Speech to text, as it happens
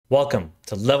Welcome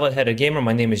to Level Headed Gamer.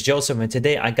 My name is Joseph, and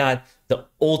today I got the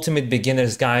ultimate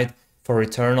beginner's guide for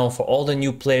Returnal for all the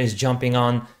new players jumping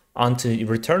onto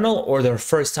Returnal or their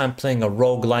first time playing a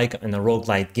roguelike and a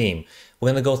roguelike game.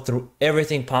 We're going to go through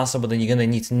everything possible that you're going to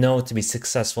need to know to be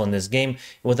successful in this game.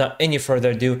 Without any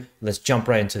further ado, let's jump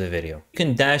right into the video. You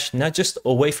can dash not just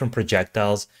away from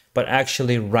projectiles, but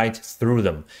actually right through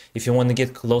them. If you want to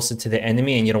get closer to the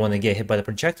enemy and you don't want to get hit by the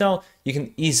projectile, you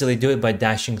can easily do it by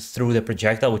dashing through the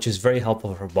projectile, which is very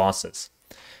helpful for bosses.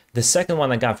 The second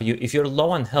one I got for you, if you're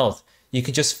low on health, you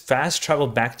can just fast travel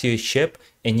back to your ship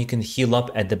and you can heal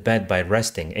up at the bed by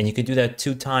resting. And you can do that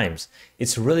 2 times.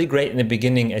 It's really great in the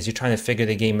beginning as you're trying to figure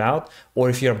the game out. Or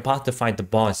if you're about to fight the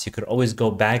boss, you could always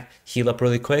go back, heal up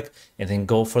really quick, and then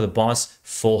go for the boss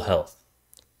full health.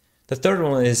 The third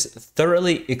one is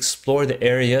thoroughly explore the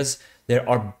areas. There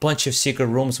are a bunch of secret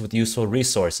rooms with useful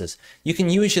resources. You can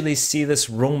usually see this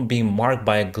room being marked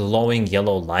by a glowing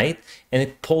yellow light and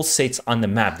it pulsates on the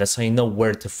map. That's how you know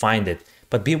where to find it.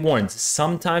 But be warned,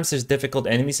 sometimes there's difficult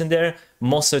enemies in there.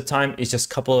 Most of the time, it's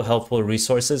just a couple of helpful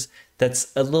resources.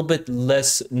 That's a little bit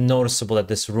less noticeable that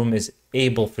this room is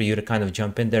able for you to kind of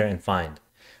jump in there and find.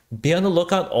 Be on the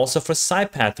lookout also for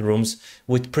side path rooms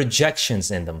with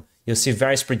projections in them. You'll see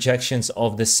various projections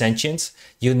of the sentients.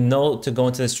 You know to go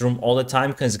into this room all the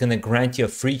time because it's going to grant you a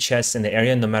free chest in the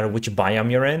area no matter which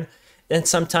biome you're in. And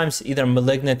sometimes either a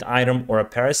malignant item or a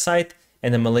parasite.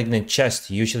 And a malignant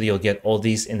chest, usually you'll get all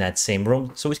these in that same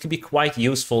room, so it can be quite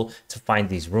useful to find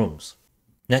these rooms.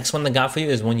 Next one I got for you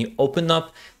is when you open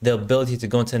up the ability to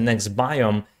go into the next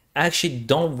biome, actually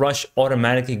don't rush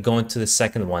automatically go into the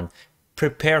second one.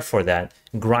 Prepare for that.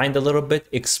 Grind a little bit,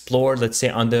 explore, let's say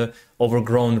on the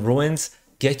overgrown ruins,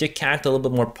 get your character a little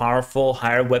bit more powerful,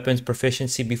 higher weapons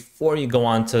proficiency before you go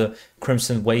on to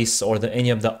Crimson Wastes or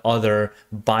any of the other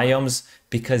biomes,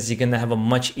 because you're going to have a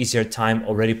much easier time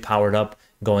already powered up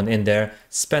going in there.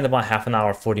 Spend about half an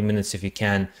hour, 40 minutes if you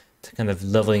can, to kind of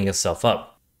leveling yourself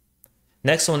up.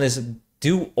 Next one is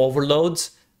do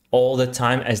overloads all the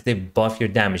time as they buff your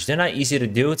damage. They're not easy to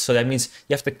do, so that means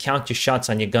you have to count your shots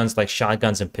on your guns like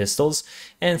shotguns and pistols.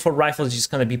 And for rifles, you're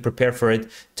just going to be prepared for it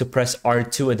to press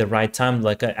R2 at the right time,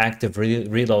 like an active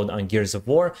reload on Gears of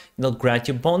War. It'll grant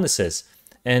you bonuses.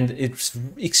 And it's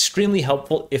extremely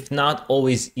helpful, if not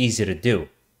always easy to do.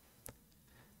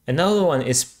 Another one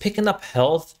is picking up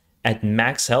health at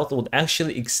max health will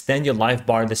actually extend your life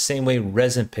bar the same way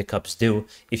resin pickups do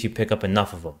if you pick up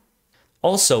enough of them.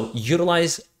 Also,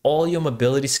 utilize all your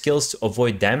mobility skills to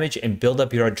avoid damage and build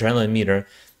up your adrenaline meter.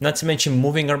 Not to mention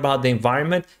moving about the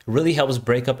environment really helps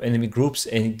break up enemy groups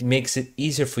and makes it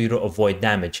easier for you to avoid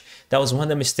damage. That was one of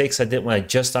the mistakes I did when I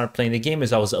just started playing the game,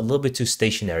 is I was a little bit too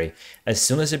stationary. As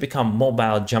soon as I become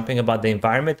mobile, jumping about the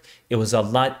environment, it was a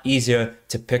lot easier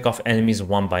to pick off enemies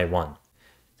one by one.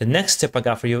 The next tip I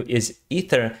got for you is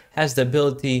Ether has the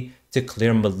ability to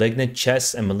clear malignant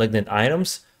chests and malignant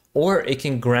items, or it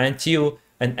can grant you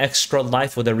an extra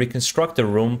life with a reconstructor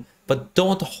room, but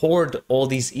don't hoard all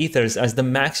these ethers as the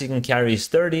max you can carry is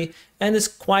 30 and it's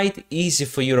quite easy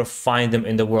for you to find them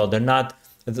in the world. They're not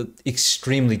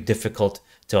extremely difficult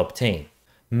to obtain.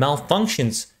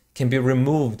 Malfunctions can be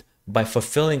removed by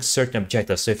fulfilling certain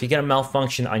objectives. So if you get a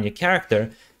malfunction on your character,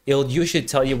 it'll usually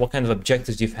tell you what kind of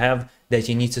objectives you have that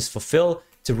you need to fulfill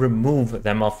to remove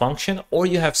that malfunction, or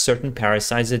you have certain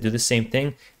parasites that do the same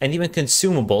thing, and even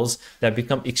consumables that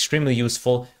become extremely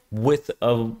useful with,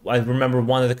 I remember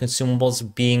one of the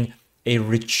consumables being a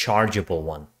rechargeable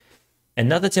one.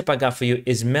 Another tip I got for you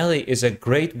is melee is a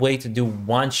great way to do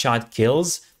one-shot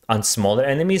kills on smaller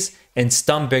enemies and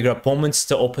stun bigger opponents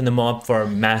to open them up for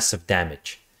massive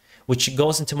damage. Which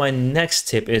goes into my next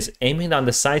tip, is aiming down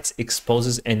the sights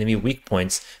exposes enemy weak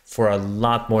points for a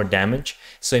lot more damage.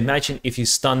 So imagine if you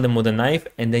stun them with a knife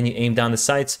and then you aim down the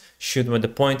sights, shoot them at the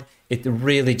point, it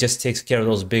really just takes care of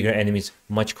those bigger enemies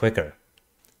much quicker.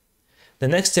 The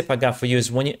next tip I got for you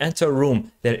is when you enter a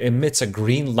room that emits a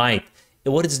green light,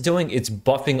 what it's doing, it's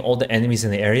buffing all the enemies in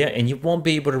the area and you won't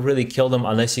be able to really kill them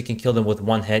unless you can kill them with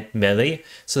one hit melee.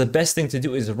 So the best thing to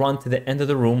do is run to the end of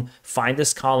the room, find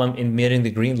this column emitting the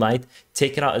green light,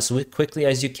 take it out as quickly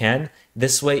as you can.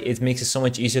 This way it makes it so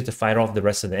much easier to fight off the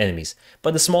rest of the enemies.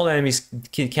 But the smaller enemies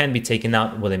can be taken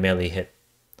out with a melee hit.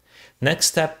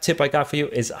 Next tip I got for you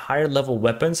is higher level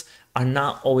weapons are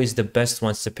not always the best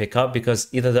ones to pick up, because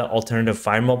either the alternative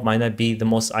fire mode might not be the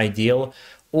most ideal,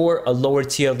 or a lower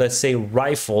tier, let's say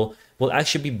rifle, will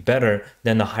actually be better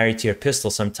than a higher tier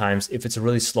pistol sometimes if it's a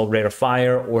really slow rate of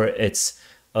fire or its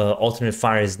alternate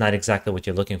fire is not exactly what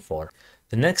you're looking for.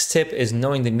 The next tip is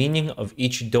knowing the meaning of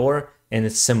each door and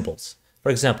its symbols.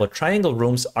 For example, triangle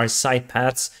rooms are side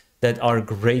paths that are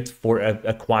great for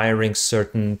acquiring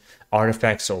certain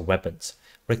artifacts or weapons.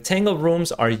 Rectangle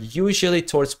rooms are usually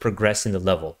towards progressing the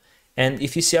level. And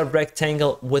if you see a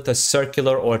rectangle with a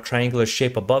circular or a triangular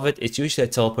shape above it, it's usually a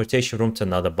teleportation room to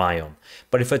another biome.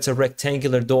 But if it's a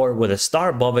rectangular door with a star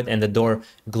above it and the door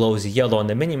glows yellow on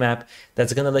the minimap,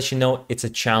 that's going to let you know it's a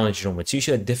challenge room. It's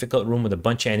usually a difficult room with a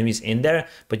bunch of enemies in there,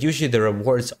 but usually the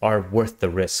rewards are worth the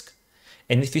risk.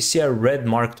 And if you see a red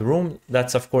marked room,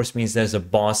 that's of course means there's a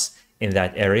boss in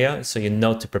that area, so you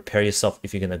know to prepare yourself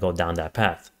if you're going to go down that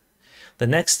path. The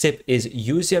next tip is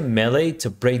use your melee to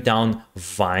break down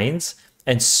vines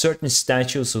and certain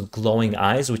statues with glowing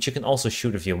eyes, which you can also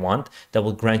shoot if you want, that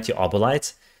will grant you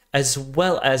obolites, as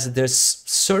well as there's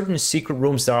certain secret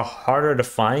rooms that are harder to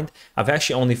find. I've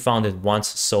actually only found it once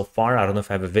so far. I don't know if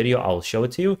I have a video, I'll show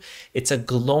it to you. It's a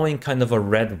glowing kind of a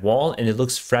red wall and it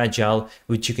looks fragile,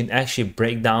 which you can actually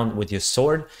break down with your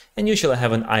sword, and usually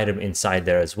have an item inside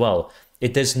there as well.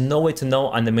 There's no way to know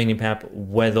on the minimap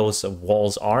where those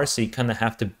walls are, so you kind of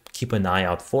have to keep an eye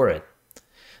out for it.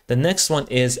 The next one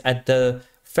is at the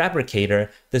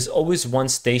fabricator, there's always one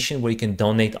station where you can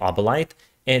donate obolite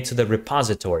and to the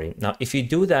repository. Now, if you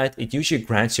do that, it usually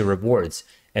grants you rewards.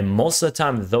 And most of the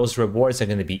time, those rewards are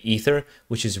going to be ether,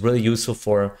 which is really useful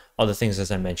for other things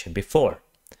as I mentioned before.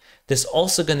 There's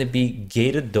also going to be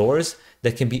gated doors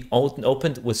that can be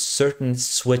opened with certain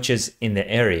switches in the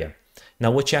area. Now,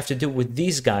 what you have to do with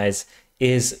these guys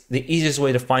is the easiest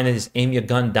way to find it is aim your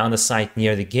gun down the sight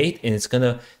near the gate, and it's going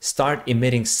to start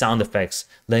emitting sound effects,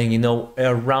 letting you know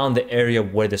around the area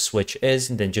where the switch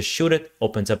is, and then just shoot it,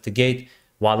 opens up the gate,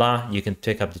 voila, you can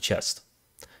pick up the chest.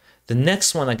 The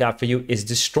next one I got for you is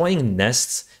destroying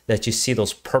nests that you see,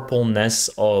 those purple nests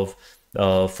of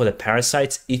for the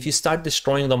parasites. If you start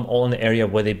destroying them all in the area,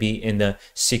 whether it be in the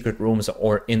secret rooms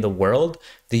or in the world,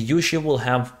 they usually will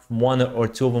have one or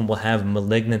two of them will have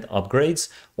malignant upgrades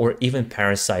or even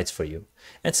parasites for you.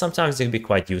 And sometimes they can be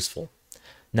quite useful.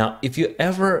 Now, if you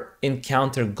ever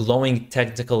encounter glowing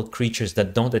tactical creatures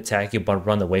that don't attack you but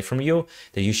run away from you,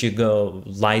 they usually go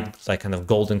light, like kind of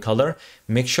golden color,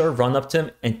 make sure to run up to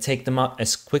them and take them out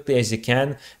as quickly as you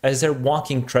can, as they're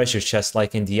walking treasure chests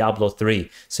like in Diablo 3.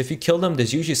 So if you kill them,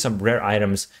 there's usually some rare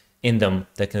items in them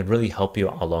that can really help you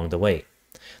along the way.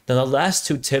 Then the last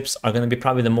two tips are going to be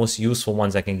probably the most useful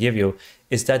ones I can give you,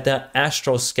 is that the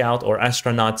Astro Scout or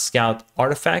Astronaut Scout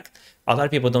artifact, a lot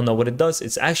of people don't know what it does.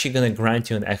 It's actually going to grant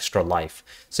you an extra life.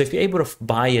 So if you're able to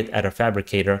buy it at a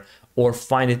fabricator or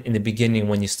find it in the beginning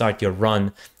when you start your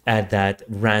run at that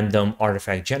random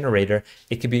artifact generator,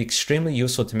 it can be extremely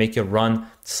useful to make your run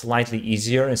slightly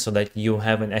easier and so that you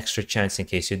have an extra chance in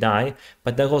case you die.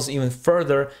 But that goes even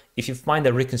further. If you find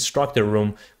a reconstructor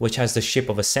room which has the shape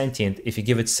of a sentient, if you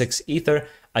give it 6 ether,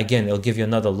 again, it'll give you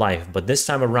another life. But this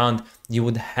time around, you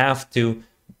would have to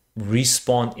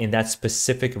respawn in that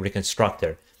specific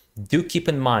reconstructor. Do keep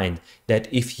in mind that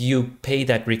if you pay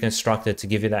that reconstructor to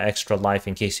give you that extra life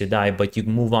in case you die, but you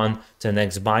move on to the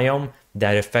next biome,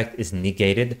 that effect is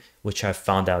negated, which I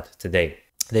found out today.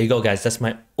 There you go, guys. That's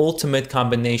my ultimate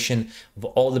combination of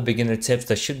all the beginner tips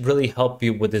that should really help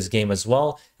you with this game as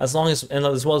well. As well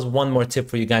as one more tip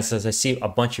for you guys, as I see a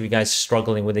bunch of you guys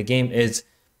struggling with the game, is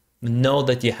know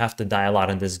that you have to die a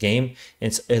lot in this game.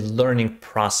 It's a learning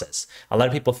process. A lot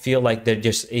of people feel like they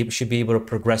should be able to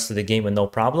progress to the game with no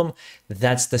problem.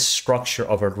 That's the structure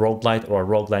of a roguelite or a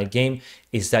roguelite game,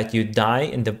 is that you die,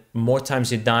 and the more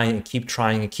times you die and keep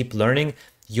trying and keep learning,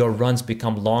 your runs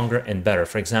become longer and better.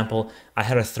 For example, I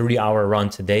had a 3-hour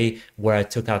run today where I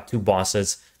took out 2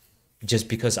 bosses just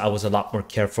because I was a lot more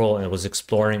careful and was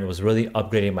exploring. It was really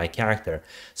upgrading my character.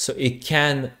 So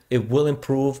it will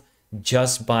improve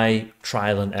just by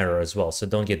trial and error as well. So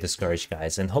don't get discouraged,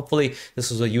 guys. And hopefully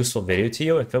this was a useful video to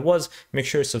you. If it was, make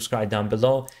sure to subscribe down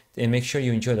below and make sure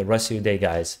you enjoy the rest of your day,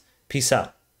 guys. Peace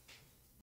out.